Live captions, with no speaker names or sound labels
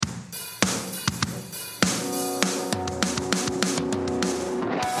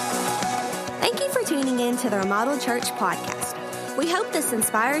tuning in to the Remodeled Church podcast. We hope this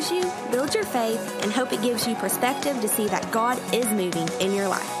inspires you, builds your faith, and hope it gives you perspective to see that God is moving in your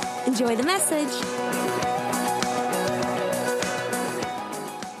life. Enjoy the message.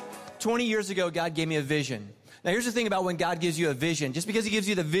 20 years ago, God gave me a vision. Now, here's the thing about when God gives you a vision. Just because he gives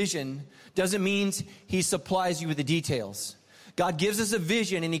you the vision doesn't mean he supplies you with the details. God gives us a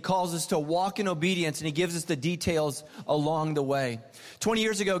vision and he calls us to walk in obedience and he gives us the details along the way. 20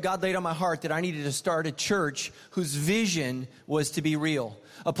 years ago, God laid on my heart that I needed to start a church whose vision was to be real.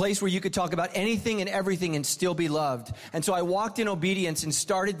 A place where you could talk about anything and everything and still be loved. And so I walked in obedience and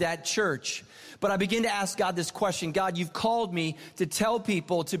started that church. But I began to ask God this question. God, you've called me to tell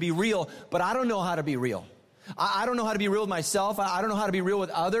people to be real, but I don't know how to be real. I don't know how to be real with myself. I don't know how to be real with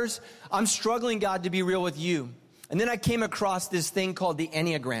others. I'm struggling, God, to be real with you. And then I came across this thing called the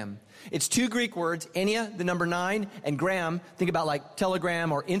Enneagram. It's two Greek words, Ennea, the number 9, and gram, think about like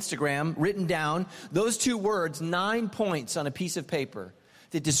Telegram or Instagram, written down. Those two words, 9 points on a piece of paper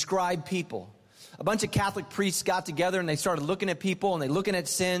that describe people. A bunch of Catholic priests got together and they started looking at people and they looking at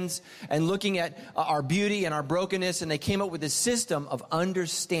sins and looking at our beauty and our brokenness, and they came up with this system of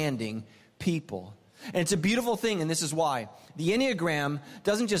understanding people. And it's a beautiful thing, and this is why. The Enneagram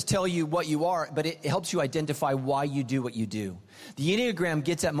doesn't just tell you what you are, but it helps you identify why you do what you do. The Enneagram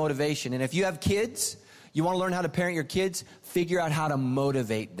gets at motivation. And if you have kids, you want to learn how to parent your kids, figure out how to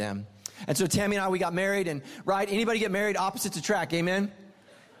motivate them. And so Tammy and I, we got married, and right, anybody get married, opposites attract, amen?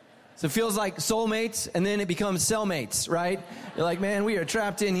 So it feels like soulmates, and then it becomes cellmates, right? You're like, man, we are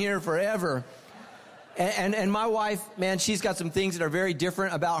trapped in here forever. And my wife, man, she's got some things that are very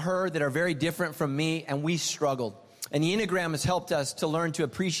different about her, that are very different from me, and we struggled. And the Enneagram has helped us to learn to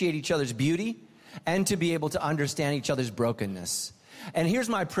appreciate each other's beauty and to be able to understand each other's brokenness. And here's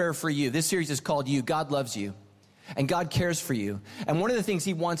my prayer for you. This series is called You. God loves you, and God cares for you. And one of the things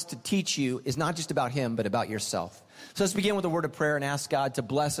he wants to teach you is not just about him, but about yourself. So let's begin with a word of prayer and ask God to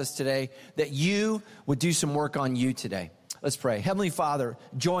bless us today, that you would do some work on you today. Let's pray. Heavenly Father,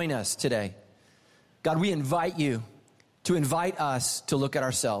 join us today. God, we invite you to invite us to look at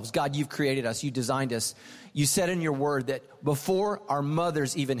ourselves. God, you've created us. You designed us. You said in your word that before our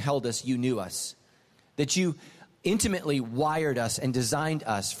mothers even held us, you knew us. That you intimately wired us and designed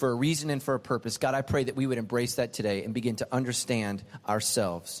us for a reason and for a purpose. God, I pray that we would embrace that today and begin to understand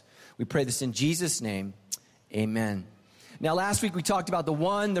ourselves. We pray this in Jesus' name. Amen. Now, last week we talked about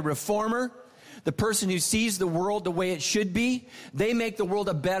the reformer, the person who sees the world the way it should be. They make the world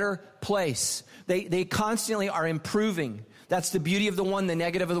a better place. They constantly are improving. That's the beauty of the one. The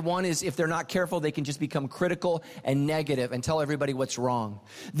negative of the one is if they're not careful, they can just become critical and negative and tell everybody what's wrong.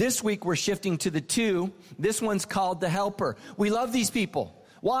 This week, we're shifting to the 2. This one's called the helper. We love these people.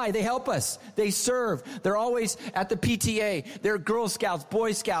 Why? They help us. They serve. They're always at the PTA. They're Girl Scouts,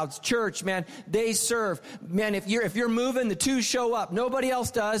 Boy Scouts, church, man. They serve. Man, if you're moving, the 2 show up. Nobody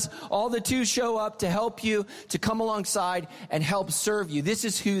else does. All the 2 show up to help you, to come alongside and help serve you. This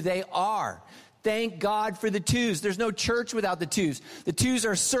is who they are. Thank God for the 2s. There's no church without the 2s. The 2s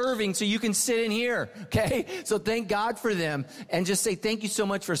are serving so you can sit in here, okay? So thank God for them. And just say thank you so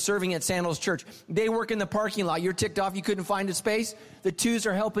much for serving at Sandals Church. They work in the parking lot. You're ticked off you couldn't find a space. The 2s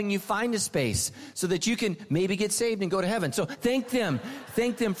are helping you find a space so that you can maybe get saved and go to heaven. So thank them.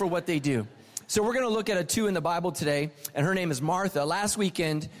 Thank them for what they do. So we're going to look at a 2 in the Bible today, and her name is Martha. Last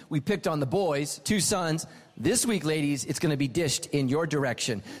weekend, we picked on the boys, 2 sons. This week, ladies, it's going to be dished in your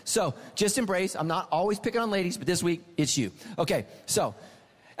direction. So just embrace. I'm not always picking on ladies, but this week, it's you. Okay, so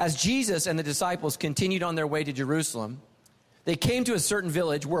as Jesus and the disciples continued on their way to Jerusalem, they came to a certain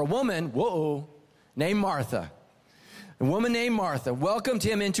village where a woman, named Martha, welcomed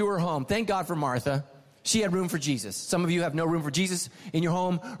him into her home. Thank God for Martha. She had room for Jesus. Some of you have no room for Jesus in your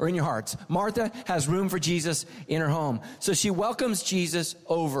home or in your hearts. Martha has room for Jesus in her home. So she welcomes Jesus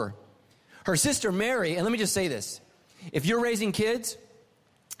over. Her sister Mary, and let me just say this. If you're raising kids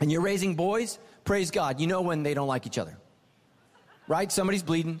and you're raising boys, praise God. You know when they don't like each other. Right? Somebody's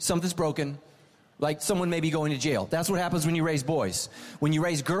bleeding. Something's broken. Like someone may be going to jail. That's what happens when you raise boys. When you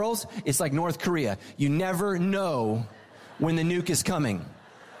raise girls, it's like North Korea. You never know when the nuke is coming.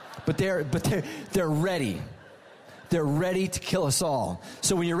 But they're ready. They're ready to kill us all.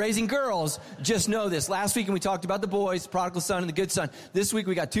 So when you're raising girls, just know this. Last week we talked about the boys, the prodigal son and the good son. This week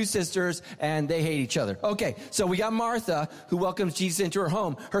we got 2 sisters and they hate each other. Okay, so we got Martha who welcomes Jesus into her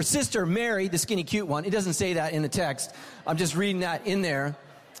home. Her sister Mary, the skinny cute one. It doesn't say that in the text. I'm just reading that in there,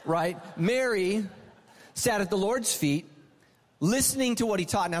 right? Mary sat at the Lord's feet listening to what he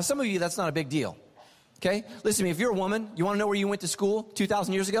taught. Now some of you, that's not a big deal. Okay? Listen to me. If you're a woman, you want to know where you went to school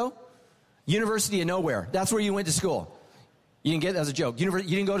 2,000 years ago? University of nowhere. That's where you went to school. You didn't get it as a joke. You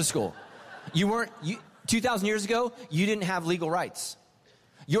didn't go to school. You weren't, 2,000 years ago, you didn't have legal rights.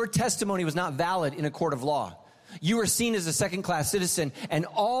 Your testimony was not valid in a court of law. You were seen as a second-class citizen, and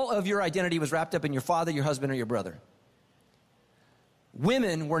all of your identity was wrapped up in your father, your husband, or your brother.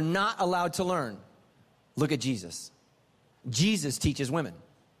 Women were not allowed to learn. Look at Jesus. Jesus teaches women.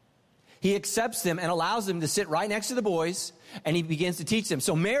 He accepts them and allows them to sit right next to the boys, and he begins to teach them.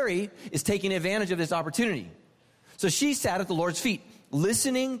 So Mary is taking advantage of this opportunity. So she sat at the Lord's feet,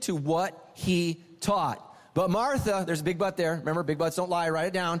 listening to what he taught. But Martha, there's a big but there. Remember, big butts don't lie, write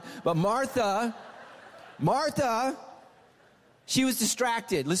it down. But Martha, she was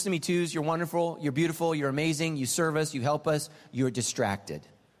distracted. Listen to me, twos. You're wonderful. You're beautiful. You're amazing. You serve us. You help us. You're distracted.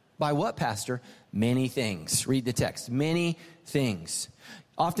 By what, Pastor? Many things. Read the text. Many things.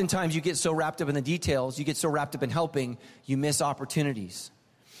 Oftentimes you get so wrapped up in the details, you get so wrapped up in helping, you miss opportunities.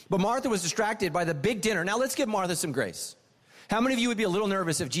 But Martha was distracted by the big dinner. Now let's give Martha some grace. How many of you would be a little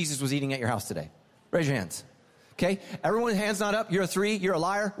nervous if Jesus was eating at your house today? Raise your hands. Okay? Everyone's hands not up. You're a 3. You're a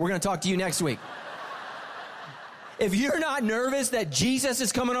liar. We're going to talk to you next week. If you're not nervous that Jesus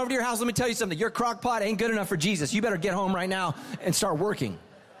is coming over to your house, let me tell you something. Your crock pot ain't good enough for Jesus. You better get home right now and start working.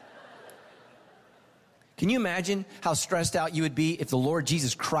 Can you imagine how stressed out you would be if the Lord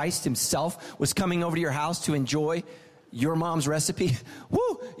Jesus Christ himself was coming over to your house to enjoy your mom's recipe?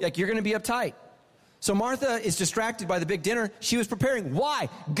 Woo! Like, you're going to be uptight. So Martha is distracted by the big dinner she was preparing. Why?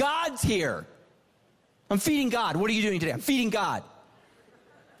 God's here. I'm feeding God. What are you doing today? I'm feeding God.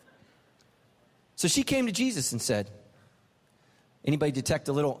 So she came to Jesus and said, anybody detect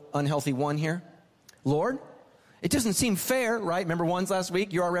a little unhealthy one here? Lord, it doesn't seem fair, right? Remember ones last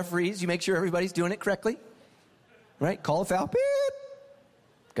week? You're our referees. You make sure everybody's doing it correctly. Right? Call a foul. Beep.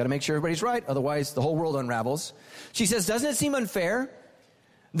 Got to make sure everybody's right. Otherwise, the whole world unravels. She says, doesn't it seem unfair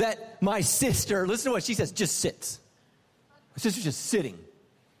that my sister, listen to what she says, just sits. My sister's just sitting.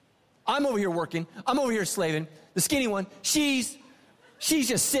 I'm over here working. I'm over here slaving. The skinny one, she's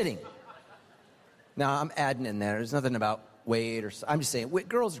just sitting. Now, I'm adding in there. There's nothing about weight or, I'm just saying,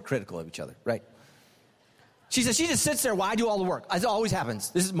 girls are critical of each other, right? She says, she just sits there while I do all the work. It always happens.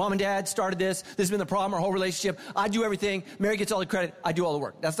 This is mom and dad started this. This has been the problem, our whole relationship. I do everything. Mary gets all the credit. I do all the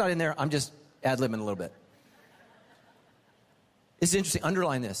work. That's not in there. I'm just ad-libbing a little bit. It's interesting.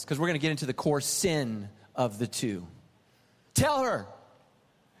 Underline this, because we're going to get into the core sin of the two. Tell her,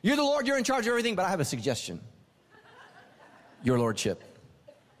 you're the Lord, you're in charge of everything, but I have a suggestion. Your lordship.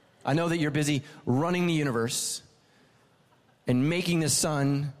 I know that you're busy running the universe and making the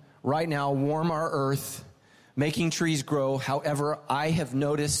sun right now warm our earth, making trees grow. However, I have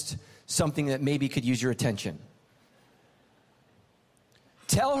noticed something that maybe could use your attention.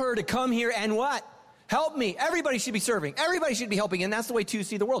 Tell her to come here and what? Help me. Everybody should be serving. Everybody should be helping. And that's the way to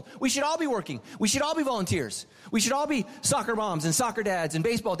see the world. We should all be working. We should all be volunteers. We should all be soccer moms and soccer dads and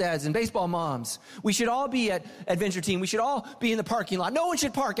baseball moms. We should all be at Adventure Team. We should all be in the parking lot. No one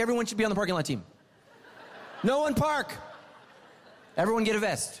should park. Everyone should be on the parking lot team. No one park. Everyone get a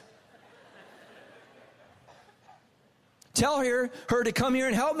vest. Tell her to come here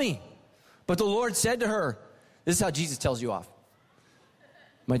and help me. But the Lord said to her, this is how Jesus tells you off.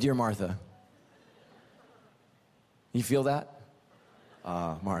 My dear Martha. You feel that?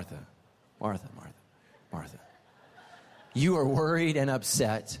 Martha. You are worried and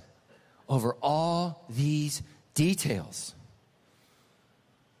upset over all these details.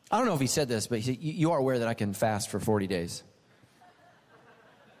 I don't know if he said this, but he said, you are aware that I can fast for 40 days.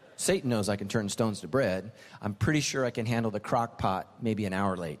 Satan knows I can turn stones to bread. I'm pretty sure I can handle the crock pot maybe an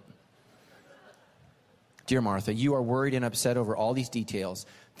hour late. Dear Martha, you are worried and upset over all these details.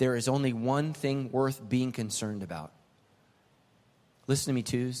 There is only one thing worth being concerned about. Listen to me,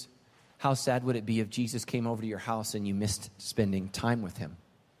 twos. How sad would it be if Jesus came over to your house and you missed spending time with him?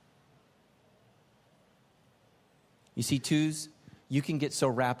 You see, twos, you can get so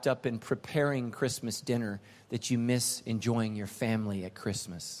wrapped up in preparing Christmas dinner that you miss enjoying your family at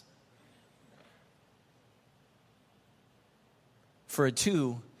Christmas. For a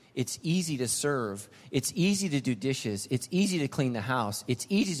two, it's easy to serve. It's easy to do dishes. It's easy to clean the house. It's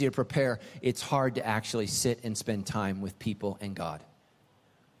easy to prepare. It's hard to actually sit and spend time with people and God.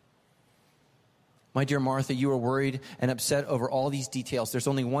 My dear Martha, you are worried and upset over all these details. There's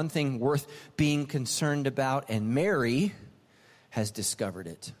only one thing worth being concerned about, and Mary has discovered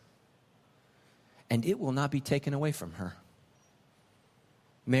it. And it will not be taken away from her.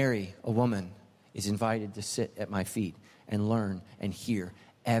 Mary, a woman, is invited to sit at my feet and learn and hear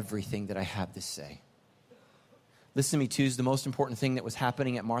everything that I have to say. Listen to me, twos. The most important thing that was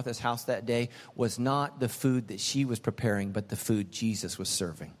happening at Martha's house that day was not the food that she was preparing, but the food Jesus was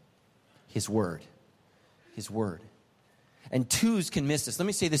serving. His word. His word. And twos can miss this. Let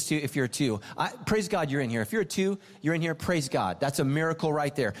me say this to you if you're a two. Praise God you're in here. If you're a two, you're in here, praise God. That's a miracle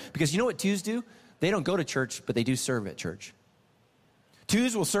right there. Because you know what twos do? They don't go to church, but they do serve at church.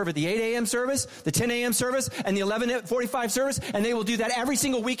 Twos will serve at the 8 a.m. service, the 10 a.m. service, and the 11:45 service, and they will do that every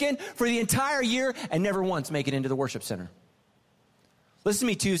single weekend for the entire year and never once make it into the worship center. Listen to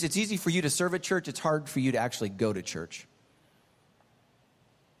me, twos. It's easy for you to serve at church. It's hard for you to actually go to church.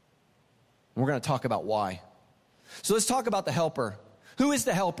 And we're going to talk about why. So let's talk about the helper. Who is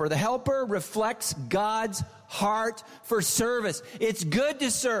the helper? The helper reflects God's heart for service. It's good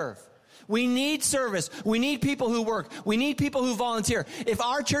to serve. We need service. We need people who work. We need people who volunteer. If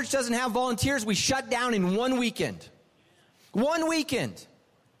our church doesn't have volunteers, we shut down in one weekend. One weekend.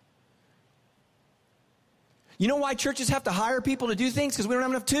 You know why churches have to hire people to do things? Because we don't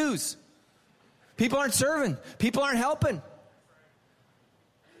have enough twos. People aren't serving. People aren't helping.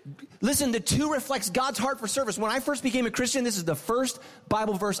 Listen, the two reflects God's heart for service. When I first became a Christian, this is the first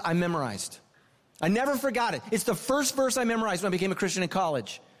Bible verse I memorized. I never forgot it. It's the first verse I memorized when I became a Christian in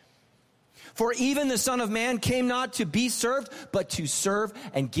college. For even the Son of Man came not to be served, but to serve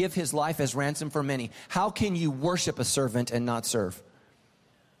and give his life as ransom for many. How can you worship a servant and not serve?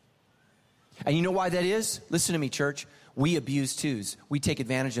 And you know why that is? Listen to me, church. We abuse twos. We take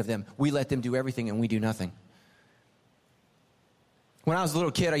advantage of them. We let them do everything and we do nothing. When I was a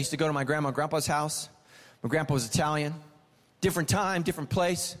little kid, I used to go to my grandma and grandpa's house. My grandpa was Italian. Different time, different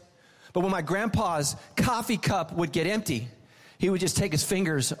place. But when my grandpa's coffee cup would get empty, he would just take his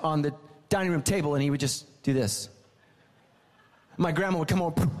fingers on the dining room table and he would just do this. My grandma would come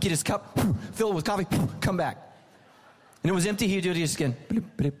over, get his cup, fill it with coffee, come back. And it was empty, he would do it again.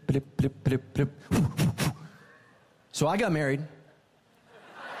 So I got married.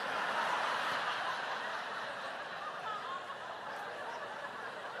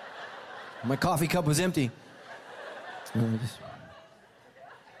 My coffee cup was empty. And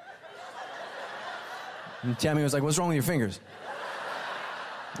Tammy was like, what's wrong with your fingers?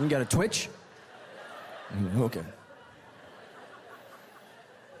 You got a twitch? Okay.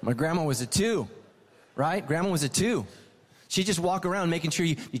 My grandma was a two, right? Grandma was a two. She'd just walk around making sure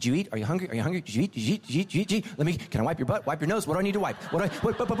did you eat? Are you hungry? Are you hungry? Did you eat? Did you eat? Did you eat? Did you eat? Can I wipe your butt? Wipe your nose? What do I need to wipe? You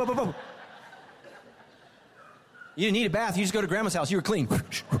didn't need a bath. You just go to grandma's house. You were clean.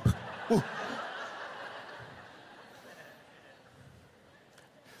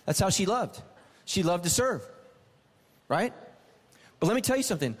 That's how she loved. She loved to serve, right? But let me tell you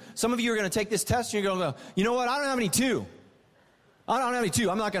something. Some of you are going to take this test and you're going to go, you know what? I don't have any two. I don't have any two.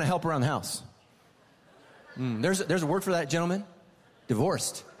 I'm not going to help around the house. There's a word for that, gentlemen.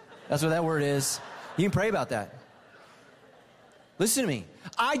 Divorced. That's what that word is. You can pray about that. Listen to me.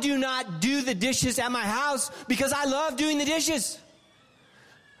 I do not do the dishes at my house because I love doing the dishes.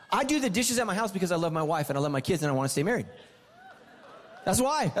 I do the dishes at my house because I love my wife and I love my kids and I want to stay married. That's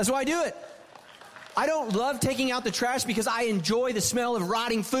why. That's why I do it. I don't love taking out the trash because I enjoy the smell of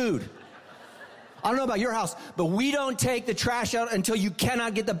rotting food. I don't know about your house, but we don't take the trash out until you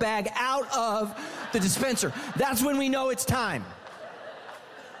cannot get the bag out of the dispenser. That's when we know it's time.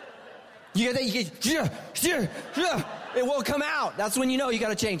 You get that? It won't come out. That's when you know you got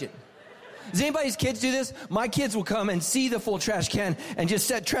to change it. Does anybody's kids do this? My kids will come and see the full trash can and just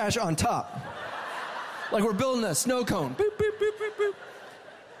set trash on top. Like we're building a snow cone. Boop, boop, boop, boop, boop.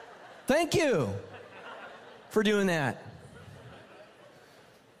 Thank you for doing that.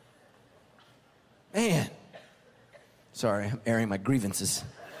 Man. Sorry, I'm airing my grievances.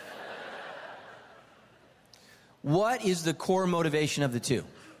 What is the core motivation of the two?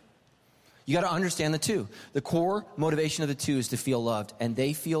 You got to understand the two. The core motivation of the two is to feel loved, and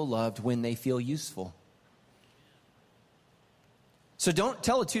they feel loved when they feel useful. So don't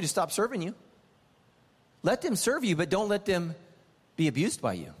tell a two to stop serving you. Let them serve you, but don't let them be abused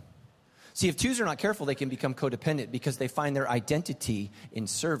by you. See, if twos are not careful, they can become codependent because they find their identity in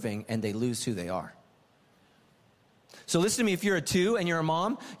serving and they lose who they are. So listen to me, if you're a two and you're a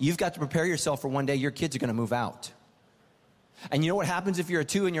mom, you've got to prepare yourself for one day your kids are going to move out. And you know what happens if you're a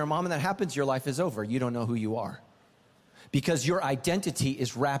two and you're a mom and that happens? Your life is over. You don't know who you are. Because your identity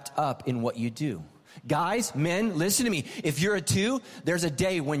is wrapped up in what you do. Guys, men, listen to me. If you're a two, there's a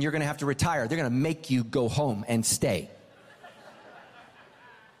day when you're going to have to retire. They're going to make you go home and stay.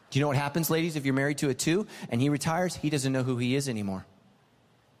 Do you know what happens, ladies, if you're married to a two and he retires? He doesn't know who he is anymore.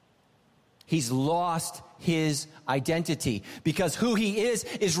 He's lost his identity because who he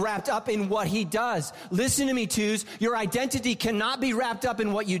is wrapped up in what he does. Listen to me, twos. Your identity cannot be wrapped up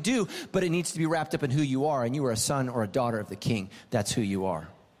in what you do, but it needs to be wrapped up in who you are. And you are a son or a daughter of the King. That's who you are.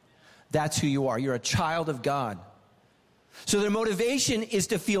 That's who you are. You're a child of God. So their motivation is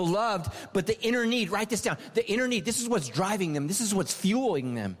to feel loved, but the inner need, write this down, the inner need, this is what's driving them. This is what's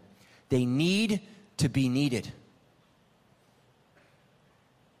fueling them. They need to be needed.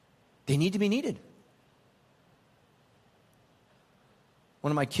 They need to be needed.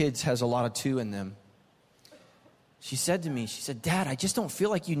 One of my kids has a lot of 2 in them. She said to me, Dad, I just don't feel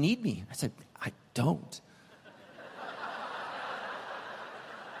like you need me. I said, I don't.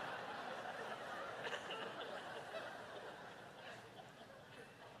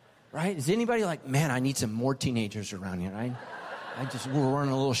 Right? Is anybody like, man, I need some more teenagers around here, right? We're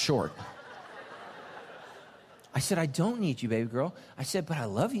running a little short. I said, I don't need you, baby girl. I said, but I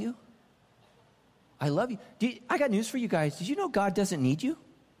love you. I love you. I got news for you guys. Did you know God doesn't need you?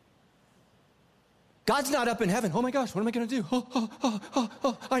 God's not up in heaven. Oh my gosh, what am I going to do?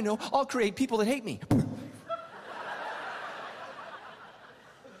 I know. I'll create people that hate me.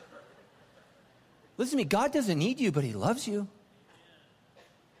 Listen to me. God doesn't need you, but he loves you.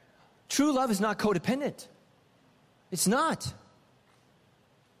 True love is not codependent. It's not.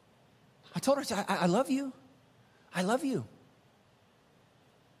 I told her, I love you. I love you.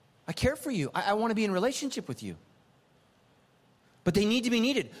 I care for you. I want to be in relationship with you. But they need to be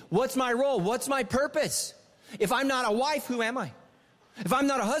needed. What's my role? What's my purpose? If I'm not a wife, who am I? If I'm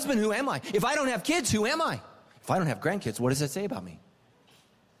not a husband, who am I? If I don't have kids, who am I? If I don't have grandkids, what does that say about me?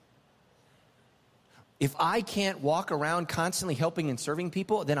 If I can't walk around constantly helping and serving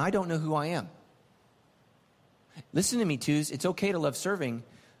people, then I don't know who I am. Listen to me, twos. It's okay to love serving,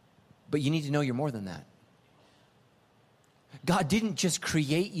 but you need to know you're more than that. God didn't just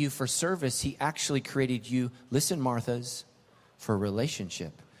create you for service. He actually created you, listen, Marthas, for a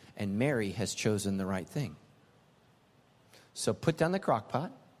relationship. And Mary has chosen the right thing. So put down the crock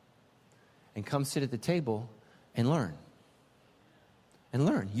pot and come sit at the table and learn. And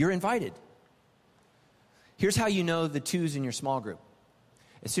learn. You're invited. Here's how you know the twos in your small group.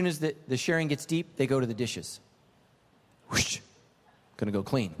 As soon as the sharing gets deep, they go to the dishes. Whoosh. Gonna go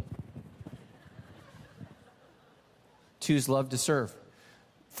clean. Twos love to serve.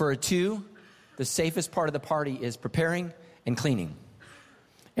 For a 2, the safest part of the party is preparing and cleaning.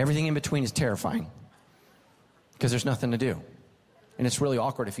 Everything in between is terrifying because there's nothing to do. And it's really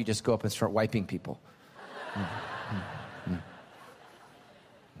awkward if you just go up and start wiping people.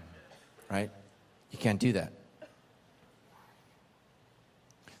 Right? You can't do that.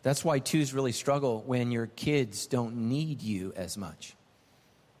 That's why 2s really struggle when your kids don't need you as much.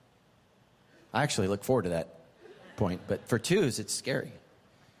 I actually look forward to that point, but for 2s, it's scary.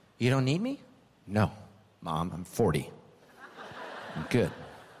 You don't need me? No, Mom, I'm 40. I'm good.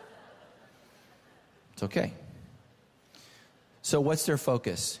 It's okay. So what's their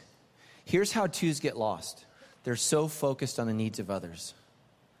focus? Here's how 2s get lost. They're so focused on the needs of others.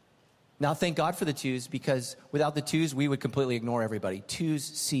 Now, thank God for the 2s, because without the 2s, we would completely ignore everybody. 2s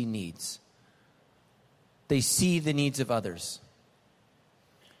see needs. They see the needs of others.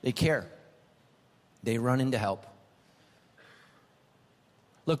 They care. They run in to help.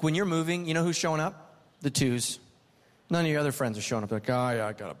 Look, when you're moving, you know who's showing up? The 2s. None of your other friends are showing up. They're like, oh, yeah,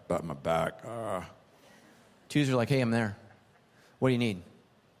 I got a butt in my back. 2s are like, hey, I'm there. What do you need?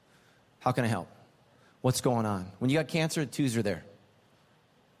 How can I help? What's going on? When you got cancer, the 2s are there.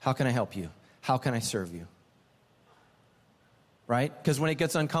 How can I help you? How can I serve you? Right? Because when it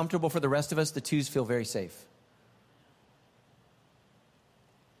gets uncomfortable for the rest of us, the 2s feel very safe.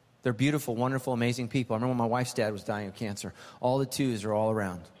 They're beautiful, wonderful, amazing people. I remember when my wife's dad was dying of cancer. All the 2s are all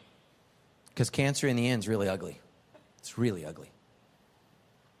around. Because cancer in the end is really ugly. It's really ugly.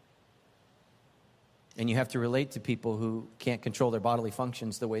 And you have to relate to people who can't control their bodily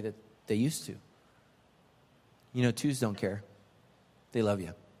functions the way that they used to. You know, 2s don't care. They love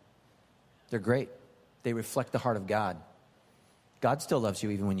you. They're great. They reflect the heart of God. God still loves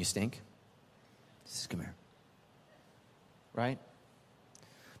you even when you stink. Just come here. Right?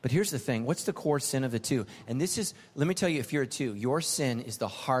 But here's the thing. What's the core sin of the 2? And this is, let me tell you, if you're a 2, your sin is the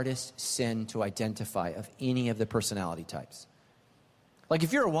hardest sin to identify of any of the personality types. Like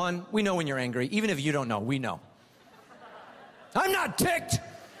if you're a 1, we know when you're angry. Even if you don't know, we know. I'm not ticked.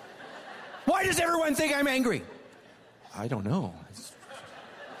 Why does everyone think I'm angry? I don't know. It's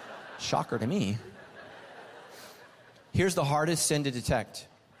shocker to me. Here's the hardest sin to detect.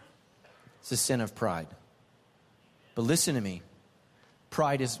 It's the sin of pride. But listen to me.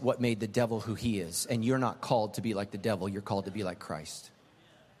 Pride is what made the devil who he is. And you're not called to be like the devil. You're called to be like Christ.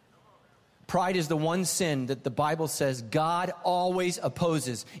 Pride is the one sin that the Bible says God always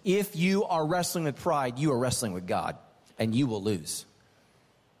opposes. If you are wrestling with pride, you are wrestling with God. And you will lose.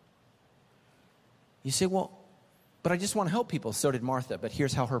 You say, well, But I just want to help people. So did Martha. But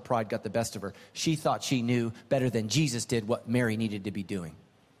here's how her pride got the best of her. She thought she knew better than Jesus did what Mary needed to be doing.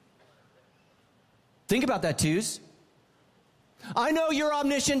 Think about that, twos. I know you're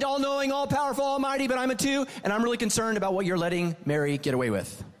omniscient, all-knowing, all-powerful, almighty, but I'm a two, and I'm really concerned about what you're letting Mary get away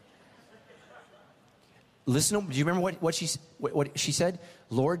with. Listen, do you remember what she said?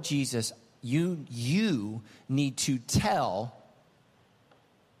 Lord Jesus, you need to tell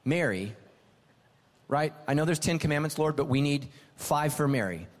Mary, right? I know there's 10 commandments, Lord, but we need 5 for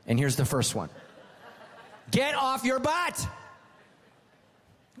Mary. And here's the first one. Get off your butt!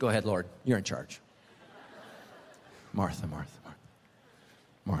 Go ahead, Lord. You're in charge. Martha.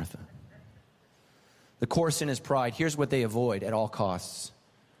 The core sin is pride. Here's what they avoid at all costs.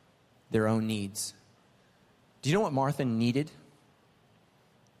 Their own needs. Do you know what Martha needed?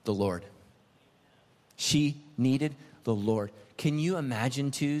 The Lord. She needed the Lord. Can you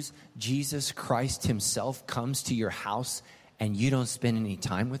imagine, twos, Jesus Christ himself comes to your house and you don't spend any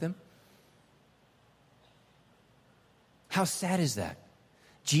time with him? How sad is that?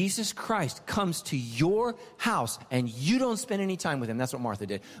 Jesus Christ comes to your house and you don't spend any time with him. That's what Martha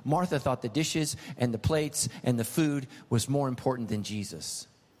did. Martha thought the dishes and the plates and the food was more important than Jesus.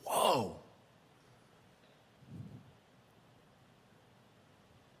 Whoa.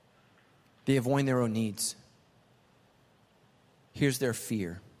 They avoid their own needs. Here's their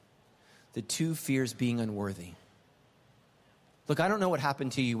fear. The 2 fears being unworthy. Look, I don't know what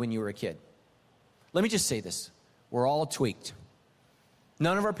happened to you when you were a kid. Let me just say this. We're all tweaked.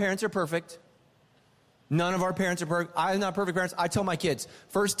 None of our parents are perfect. None of our parents are perfect. I'm not perfect parents. I tell my kids,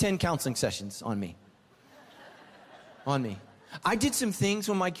 first 10 counseling sessions on me. On me. I did some things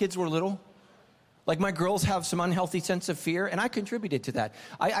when my kids were little. Like my girls have some unhealthy sense of fear, and I contributed to that.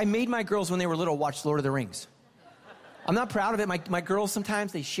 I made my girls, when they were little, watch Lord of the Rings. I'm not proud of it. My girls,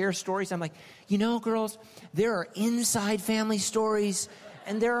 sometimes they share stories. I'm like, you know, girls, there are inside family stories,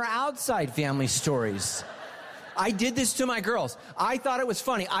 and there are outside family stories. I did this to my girls. I thought it was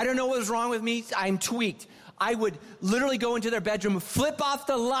funny. I don't know what was wrong with me. I'm tweaked. I would literally go into their bedroom, flip off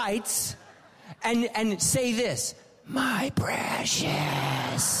the lights, and say this, my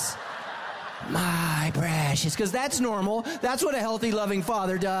precious. My precious. Because that's normal. That's what a healthy, loving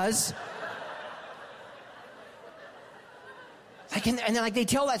father does. And then they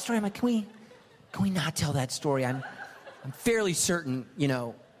tell that story. I'm like, can we not tell that story? I'm fairly certain,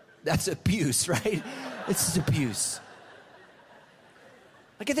 that's abuse, right? It's just abuse.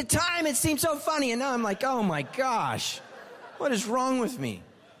 Like at the time, it seemed so funny, and now I'm like, oh my gosh, what is wrong with me?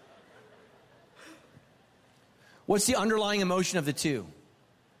 What's the underlying emotion of the 2?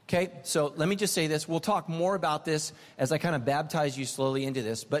 Okay, so let me just say this. We'll talk more about this as I kind of baptize you slowly into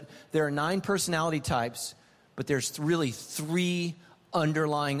this, but there are 9 personality types, but there's really 3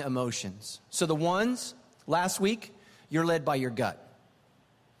 underlying emotions. So the ones, last week, you're led by your gut.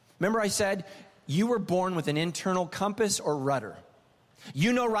 Remember I said, you were born with an internal compass or rudder.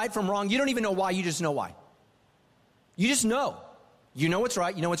 You know right from wrong. You don't even know why. You just know why. You just know. You know what's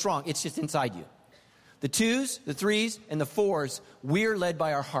right. You know what's wrong. It's just inside you. The 2s, the 3s, and the 4s, we're led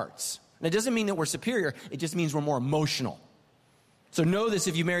by our hearts. And it doesn't mean that we're superior. It just means we're more emotional. So know this,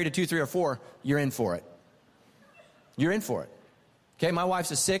 if you married a 2, 3, or 4, you're in for it. You're in for it. Okay, my wife's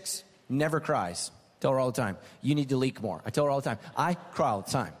a 6, never cries. Tell her all the time, you need to leak more. I tell her all the time, I cry all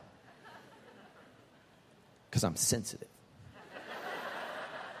the time. Because I'm sensitive.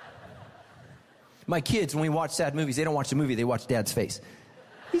 My kids, when we watch sad movies, they don't watch the movie, they watch Dad's face.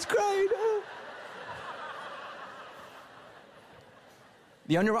 He's crying. Oh.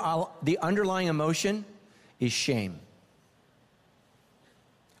 The underlying emotion is shame.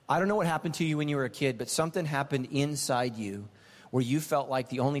 I don't know what happened to you when you were a kid, but something happened inside you where you felt like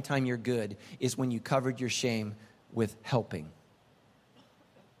the only time you're good is when you covered your shame with helping.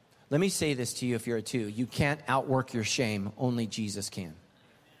 Let me say this to you if you're a 2. You can't outwork your shame. Only Jesus can.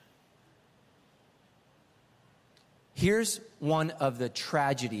 Here's one of the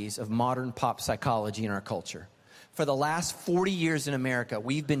tragedies of modern pop psychology in our culture. For the last 40 years in America,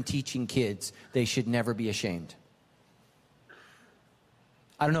 we've been teaching kids they should never be ashamed.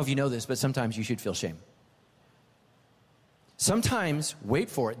 I don't know if you know this, but sometimes you should feel shame. Sometimes, wait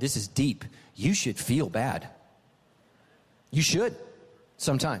for it, this is deep, you should feel bad. You should,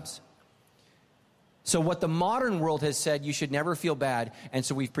 sometimes. So what the modern world has said, you should never feel bad, and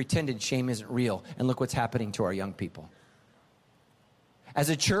so we've pretended shame isn't real, and look what's happening to our young people. As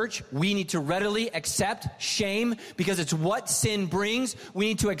a church, we need to readily accept shame because it's what sin brings. We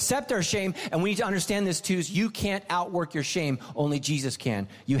need to accept our shame, and we need to understand this too, is you can't outwork your shame, only Jesus can.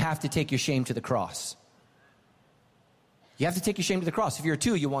 You have to take your shame to the cross. You have to take your shame to the cross. If you're a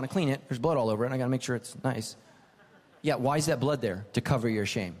 2, you want to clean it. There's blood all over it, and I got to make sure it's nice. Yeah, why is that blood there? To cover your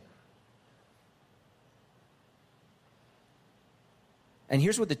shame. And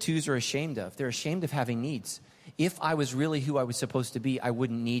here's what the twos are ashamed of. They're ashamed of having needs. If I was really who I was supposed to be, I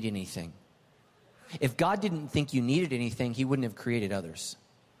wouldn't need anything. If God didn't think you needed anything, he wouldn't have created others.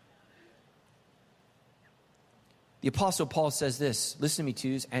 The Apostle Paul says this, listen to me,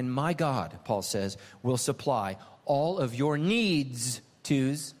 twos, and my God, Paul says, will supply all of your needs,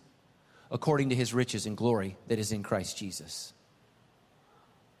 twos, according to his riches and glory that is in Christ Jesus.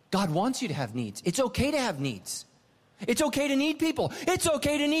 God wants you to have needs. It's okay to have needs. It's okay to need people. It's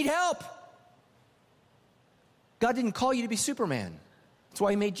okay to need help. God didn't call you to be Superman. That's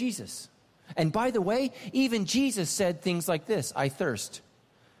why he made Jesus. And by the way, even Jesus said things like this: I thirst.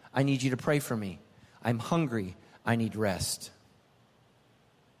 I need you to pray for me. I'm hungry. I need rest.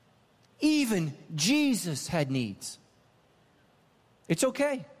 Even Jesus had needs. It's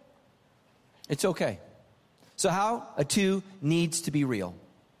okay. It's okay. So how a two needs to be real.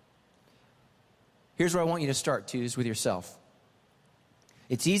 Here's where I want you to start, twos, with yourself.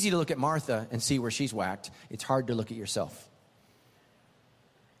 It's easy to look at Martha and see where she's whacked. It's hard to look at yourself.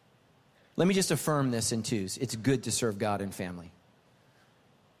 Let me just affirm this in twos. It's good to serve God and family.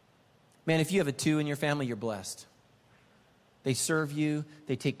 Man, if you have a two in your family, you're blessed. They serve you.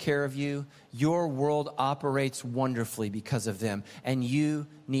 They take care of you. Your world operates wonderfully because of them. And you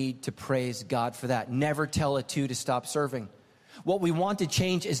need to praise God for that. Never tell a two to stop serving. What we want to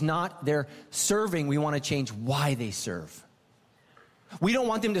change is not their serving. We want to change why they serve. We don't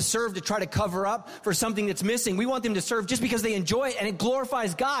want them to serve to try to cover up for something that's missing. We want them to serve just because they enjoy it and it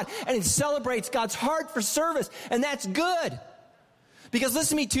glorifies God and it celebrates God's heart for service. And that's good. Because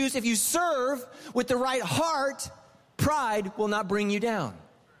listen to me, twos, if you serve with the right heart, pride will not bring you down.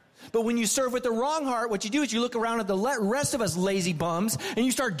 But when you serve with the wrong heart, what you do is you look around at the rest of us lazy bums and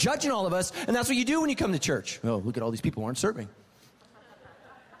you start judging all of us. And that's what you do when you come to church. Oh, look at all these people who aren't serving.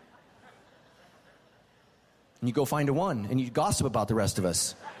 And you go find a one and you gossip about the rest of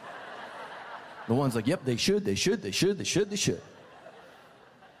us. The one's like, yep, they should.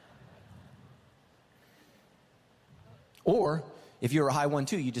 Or if you're a high one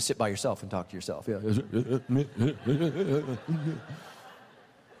too, you just sit by yourself and talk to yourself. Yeah.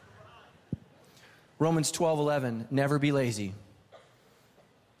 Romans 12:11, never be lazy,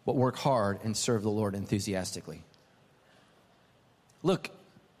 but work hard and serve the Lord enthusiastically. Look,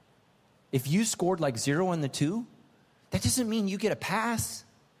 if you scored like 0 on the 2, that doesn't mean you get a pass.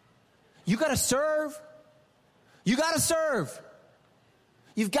 You got to serve. You got to serve.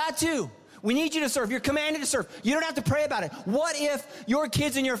 You've got to. We need you to serve. You're commanded to serve. You don't have to pray about it. What if your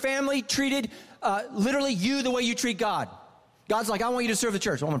kids and your family treated literally you the way you treat God? God's like, I want you to serve the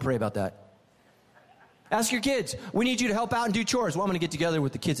church. Well, I'm going to pray about that. Ask your kids. We need you to help out and do chores. Well, I'm going to get together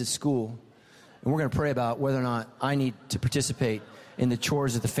with the kids at school, and we're going to pray about whether or not I need to participate in the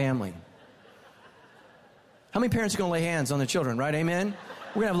chores of the family. How many parents are going to lay hands on their children, right? Amen?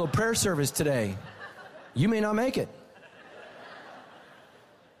 We're going to have a little prayer service today. You may not make it.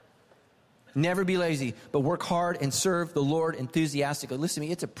 Never be lazy, but work hard and serve the Lord enthusiastically. Listen to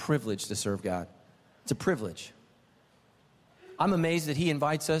me, it's a privilege to serve God. It's a privilege. I'm amazed that he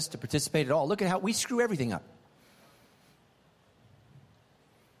invites us to participate at all. Look at how we screw everything up.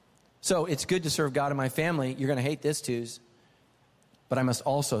 So it's good to serve God and my family. You're going to hate this, twos. But I must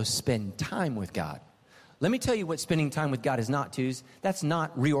also spend time with God. Let me tell you what spending time with God is not, twos. That's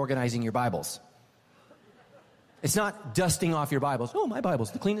not reorganizing your Bibles. It's not dusting off your Bibles. Oh, my Bible's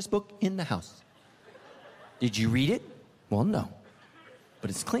the cleanest book in the house. Did you read it? Well, no.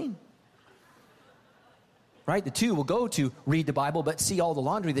 But it's clean. Right? The two will go to read the Bible, but see all the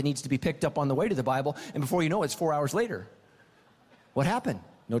laundry that needs to be picked up on the way to the Bible. And before you know it, it's 4 hours later. What happened?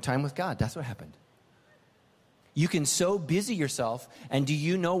 No time with God. That's what happened. You can so busy yourself. And do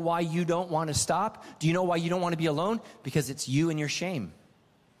you know why you don't want to stop? Do you know why you don't want to be alone? Because it's you and your shame.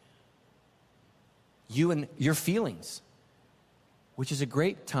 You and your feelings. Which is a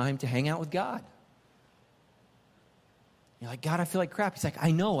great time to hang out with God. You're like, God, I feel like crap. He's like,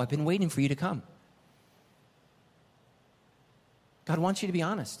 I know. I've been waiting for you to come. God wants you to be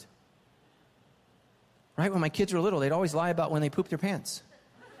honest. Right? When my kids were little, they'd always lie about when they pooped their pants.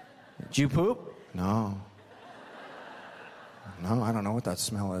 Did you poop? No. No, I don't know what that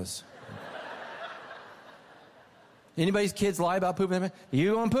smell is. Anybody's kids lie about pooping their pants?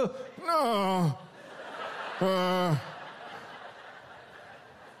 You want to poop? No.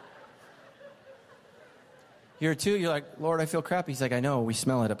 You're two, you're like, Lord, I feel crappy. He's like, I know, we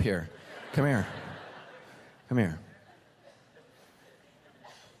smell it up here. Come here. Come here.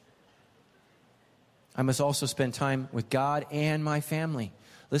 I must also spend time with God and my family.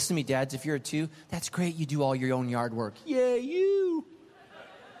 Listen to me, dads, if you're a 2, that's great. You do all your own yard work. Yay, you.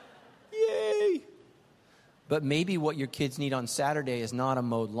 Yay. But maybe what your kids need on Saturday is not a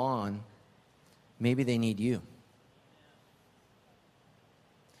mowed lawn. Maybe they need you.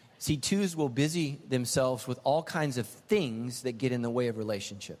 See, 2s will busy themselves with all kinds of things that get in the way of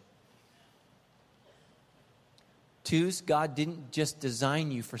relationship. 2s, God didn't just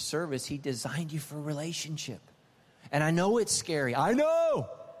design you for service. He designed you for relationship. And I know it's scary. I know.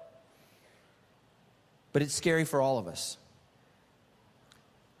 But it's scary for all of us.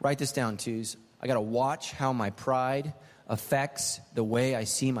 Write this down, 2s. I got to watch how my pride affects the way I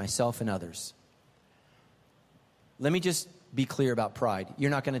see myself and others. Let me just be clear about pride. You're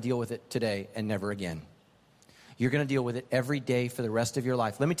not going to deal with it today and never again. You're going to deal with it every day for the rest of your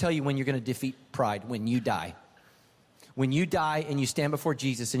life. Let me tell you when you're going to defeat pride: when you die. When you die and you stand before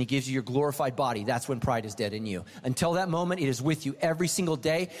Jesus and he gives you your glorified body, that's when pride is dead in you. Until that moment, it is with you every single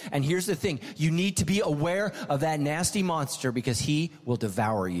day. And here's the thing: you need to be aware of that nasty monster because he will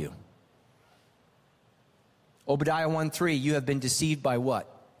devour you. Obadiah 1:3, you have been deceived by what?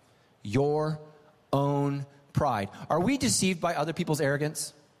 Your own pride. Are we deceived by other people's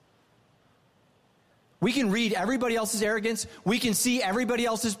arrogance? We can read everybody else's arrogance. We can see everybody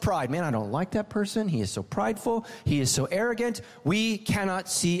else's pride. Man, I don't like that person. He is so prideful. He is so arrogant. We cannot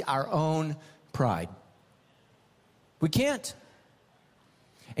see our own pride. We can't.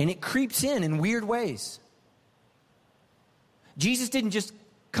 And it creeps in weird ways. Jesus didn't just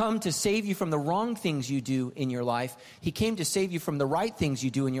come to save you from the wrong things you do in your life. He came to save you from the right things you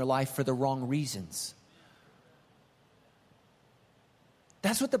do in your life for the wrong reasons.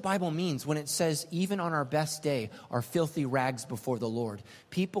 That's what the Bible means when it says, even on our best day, our filthy rags before the Lord.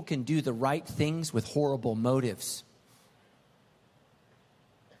 People can do the right things with horrible motives.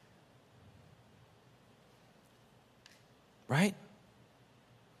 Right?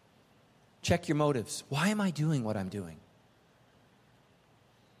 Check your motives. Why am I doing what I'm doing?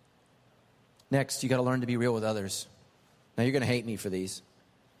 Next, you got to learn to be real with others. Now, you're going to hate me for these,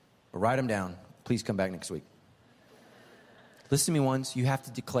 but write them down. Please come back next week. Listen to me once. You have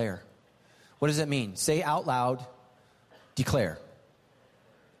to declare. What does that mean? Say out loud, declare.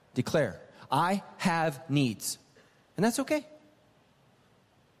 Declare. I have needs. And that's okay.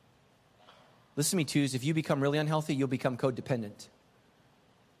 Listen to me, 2s. If you become really unhealthy, you'll become codependent.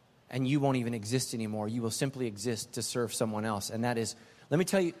 And you won't even exist anymore. You will simply exist to serve someone else. And that is, let me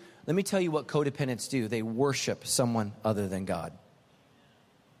tell you what codependents do. They worship someone other than God.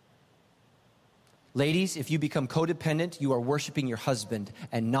 Ladies, if you become codependent, you are worshiping your husband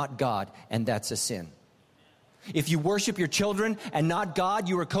and not God, and that's a sin. If you worship your children and not God,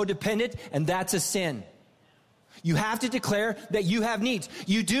 you are codependent, and that's a sin. You have to declare that you have needs.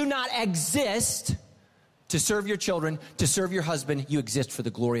 You do not exist to serve your children, to serve your husband. You exist for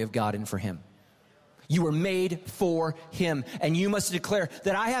the glory of God and for him. You were made for him, and you must declare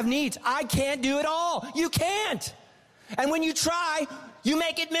that I have needs. I can't do it all. You can't. And when you try, you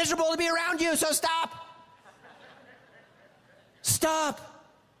make it miserable to be around you, so stop. Stop.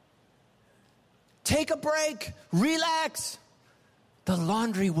 Take a break. Relax. The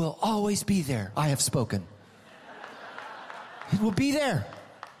laundry will always be there. I have spoken. It will be there.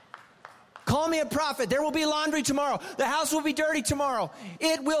 Call me a prophet. There will be laundry tomorrow. The house will be dirty tomorrow.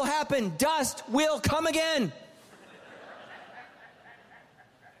 It will happen. Dust will come again.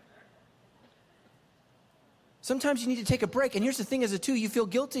 Sometimes you need to take a break. And here's the thing, as a 2, you feel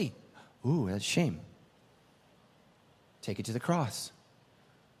guilty. Ooh, that's shame. Take it to the cross.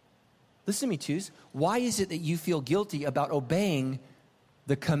 Listen to me, 2s. Why is it that you feel guilty about obeying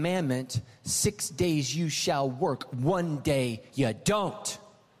the commandment, 6 days you shall work, 1 day you don't?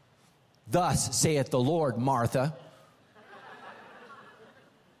 Thus saith the Lord, Martha.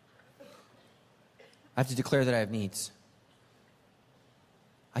 I have to declare that I have needs.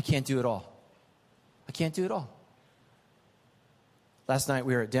 I can't do it all. I can't do it all. Last night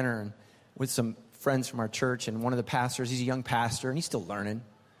we were at dinner and with some friends from our church, and one of the pastors, he's a young pastor, and he's still learning.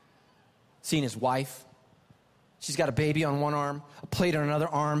 Seeing his wife. She's got a baby on one arm, a plate on another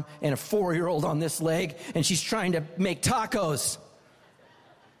arm, and a 4-year-old on this leg, and she's trying to make tacos.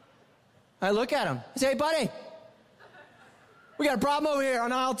 I look at him. I say, hey, buddy, we got a problem over here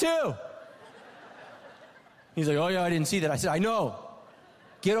on aisle 2. He's like, oh, yeah, I didn't see that. I said, I know.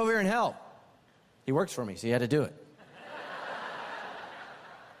 Get over here and help. He works for me, so he had to do it.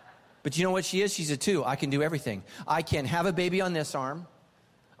 But you know what she is? She's a 2. I can do everything. I can have a baby on this arm.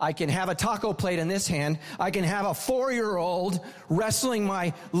 I can have a taco plate in this hand. I can have a 4-year-old wrestling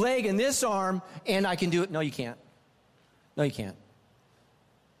my leg in this arm, and I can do it. No, you can't. No, you can't.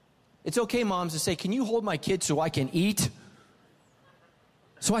 It's okay, moms, to say, can you hold my kid so I can eat?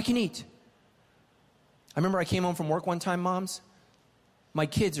 so I can eat. I remember I came home from work one time, moms. My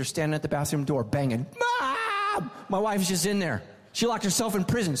kids are standing at the bathroom door banging. Mom! My wife's just in there. She locked herself in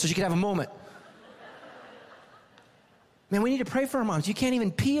prison so she could have a moment. Man, we need to pray for our moms. You can't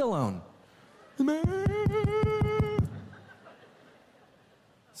even pee alone.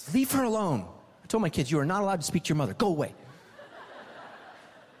 Leave her alone. I told my kids, you are not allowed to speak to your mother. Go away.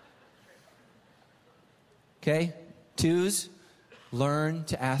 Okay? 2s, learn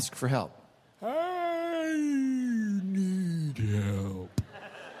to ask for help. I need help.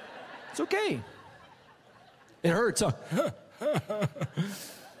 It's okay. It hurts, huh?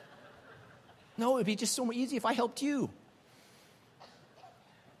 No, it'd be just so easy if I helped you.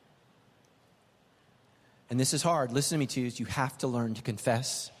 And this is hard. Listen to me, twos. You have to learn to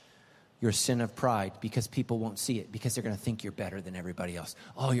confess your sin of pride because people won't see it, because they're going to think you're better than everybody else.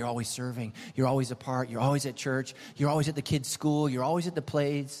 Oh, you're always serving. You're always apart. You're always at church. You're always at the kids' school. You're always at the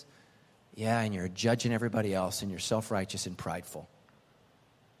plays. Yeah, and you're judging everybody else, and you're self-righteous and prideful.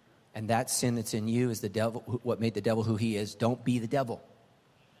 And that sin that's in you is the devil, what made the devil who he is. Don't be the devil.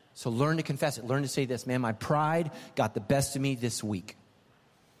 So learn to confess it. Learn to say this, man, my pride got the best of me this week.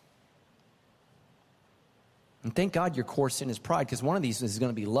 And thank God your core sin is pride, because one of these is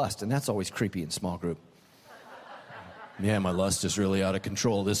going to be lust, and that's always creepy in small group. Yeah, my lust is really out of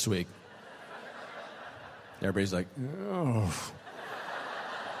control this week. Everybody's like, oh.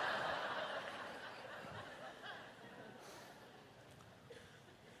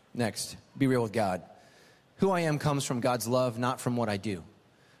 Next, be real with God. Who I am comes from God's love, not from what I do.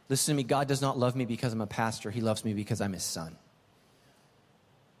 Listen to me, God does not love me because I'm a pastor. He loves me because I'm his son.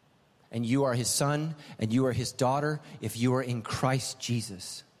 And you are his son, and you are his daughter if you are in Christ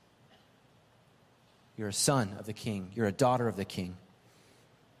Jesus. You're a son of the King. You're a daughter of the King.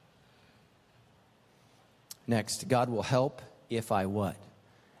 Next, God will help if I what?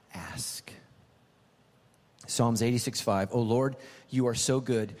 Ask. Psalms 86:5. Oh Lord, you are so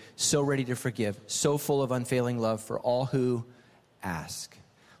good, so ready to forgive, so full of unfailing love for all who ask.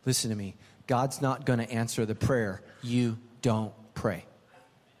 Listen to me. God's not going to answer the prayer you don't pray.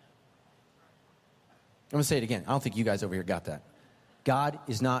 I'm going to say it again. I don't think you guys over here got that. God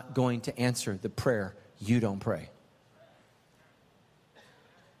is not going to answer the prayer you don't pray.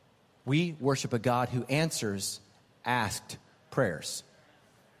 We worship a God who answers asked prayers.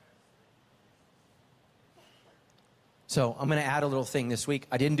 So I'm going to add a little thing this week.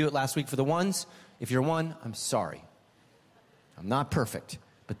 I didn't do it last week for the ones. If you're one, I'm sorry. I'm not perfect.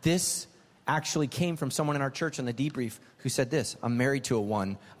 But this actually came from someone in our church on the debrief who said this: I'm married to a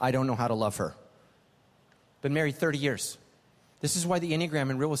one. I don't know how to love her. Been married 30 years. This is why the Enneagram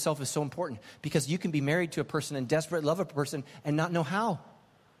and Real with Self is so important, because you can be married to a person and desperate love a person and not know how.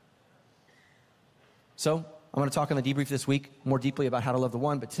 So I'm going to talk on the debrief this week more deeply about how to love the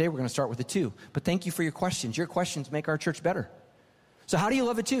one, but today we're going to start with the two. But thank you for your questions. Your questions make our church better. So how do you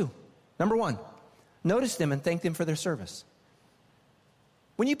love a two? Number one, notice them and thank them for their service.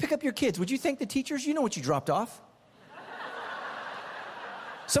 When you pick up your kids, would you thank the teachers? You know what you dropped off.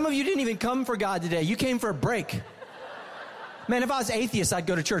 Some of you didn't even come for God today. You came for a break. Man, if I was atheist, I'd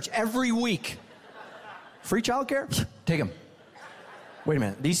go to church every week. Free childcare? Take them. Wait a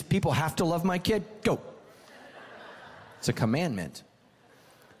minute. These people have to love my kid? Go. It's a commandment.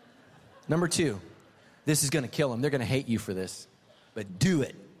 Number two, this is going to kill them. They're going to hate you for this. But do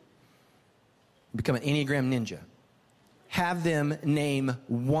it. Become an Enneagram ninja. Have them name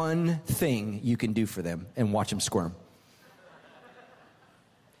one thing you can do for them and watch them squirm.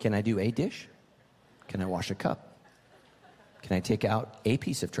 Can I do a dish? Can I wash a cup? Can I take out a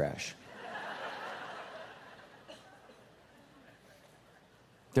piece of trash?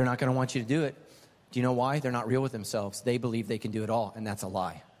 They're not going to want you to do it. Do you know why? They're not real with themselves. They believe they can do it all, and that's a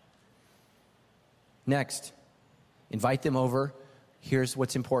lie. Next, invite them over. Here's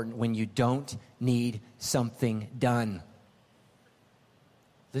what's important: when you don't need something done.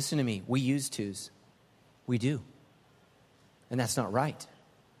 Listen to me. We use twos. We do. And that's not right.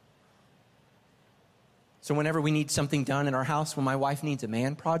 So whenever we need something done in our house, when my wife needs a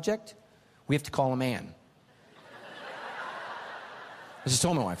man project, we have to call a man. I just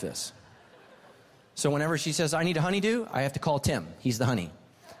told my wife this. So whenever she says, I need a honeydew, I have to call Tim. He's the honey.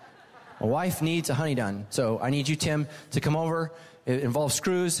 My wife needs a honey done. So I need you, Tim, to come over. It involves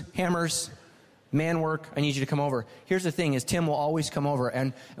screws, hammers, man work. I need you to come over. Here's the thing is Tim will always come over.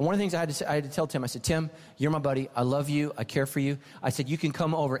 And one of the things I had to tell Tim, I said, Tim, you're my buddy. I love you. I care for you. I said, you can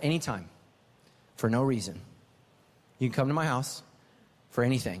come over anytime. For no reason. You can come to my house for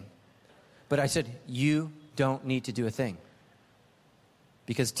anything. But I said, you don't need to do a thing.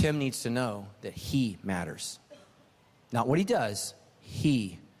 Because Tim needs to know that he matters. Not what he does,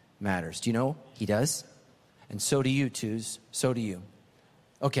 He matters. Do you know he does? And so do you, twos. So do you.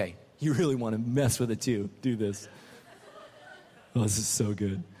 Okay, you really want to mess with it too. Do this. Oh, this is so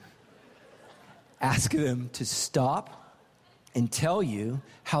good. Ask them to stop and tell you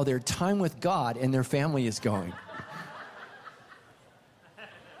how their time with God and their family is going.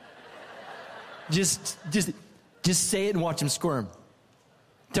 Just say it and watch them squirm.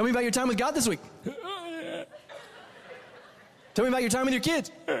 Tell me about your time with God this week. Tell me about your time with your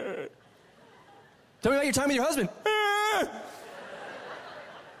kids. Tell me about your time with your husband.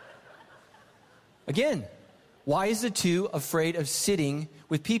 Again, why is the two afraid of sitting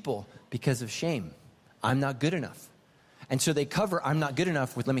with people? Because of shame. I'm not good enough. And so they cover I'm not good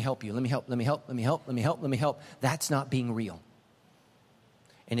enough with let me help you, let me help, let me help, let me help, let me help, let me help. That's not being real.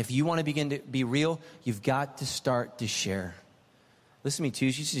 And if you want to begin to be real, you've got to start to share. Listen to me, too.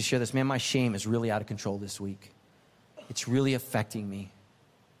 You need to share this. Man, my shame is really out of control this week. It's really affecting me.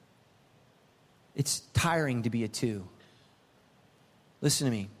 It's tiring to be a two. Listen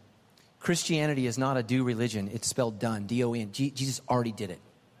to me. Christianity is not a do religion. It's spelled done, D-O-N. Jesus already did it.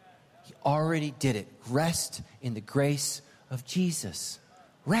 He already did it. Rest in the grace of Jesus.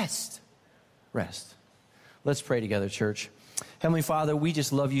 Rest. Rest. Let's pray together, church. Heavenly Father, we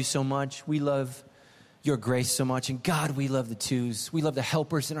just love you so much. We love your grace so much. And God, we love the twos. We love the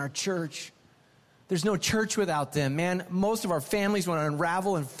helpers in our church. There's no church without them, man. Most of our families want to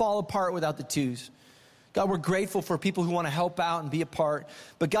unravel and fall apart without the twos. God, we're grateful for people who want to help out and be a part.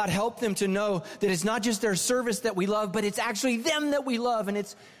 But God, help them to know that it's not just their service that we love, but it's actually them that we love. And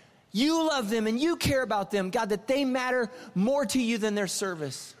it's you love them and you care about them. God, that they matter more to you than their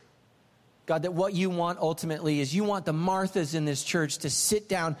service. God, that what you want ultimately is you want the Marthas in this church to sit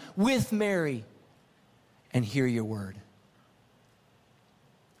down with Mary and hear your word.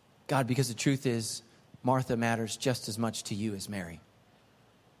 God, because the truth is, Martha matters just as much to you as Mary.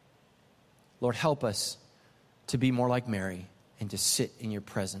 Lord, help us to be more like Mary and to sit in your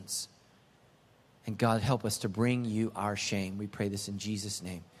presence. And God, help us to bring you our shame. We pray this in Jesus'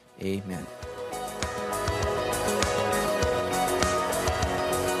 name. Amen.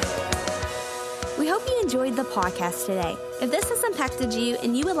 We hope you enjoyed the podcast today. If this has impacted you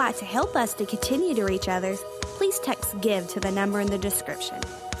and you would like to help us to continue to reach others, please text GIVE to the number in the description.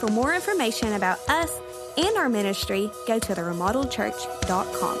 For more information about us and our ministry, go to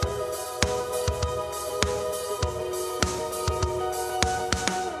theremodeledchurch.com.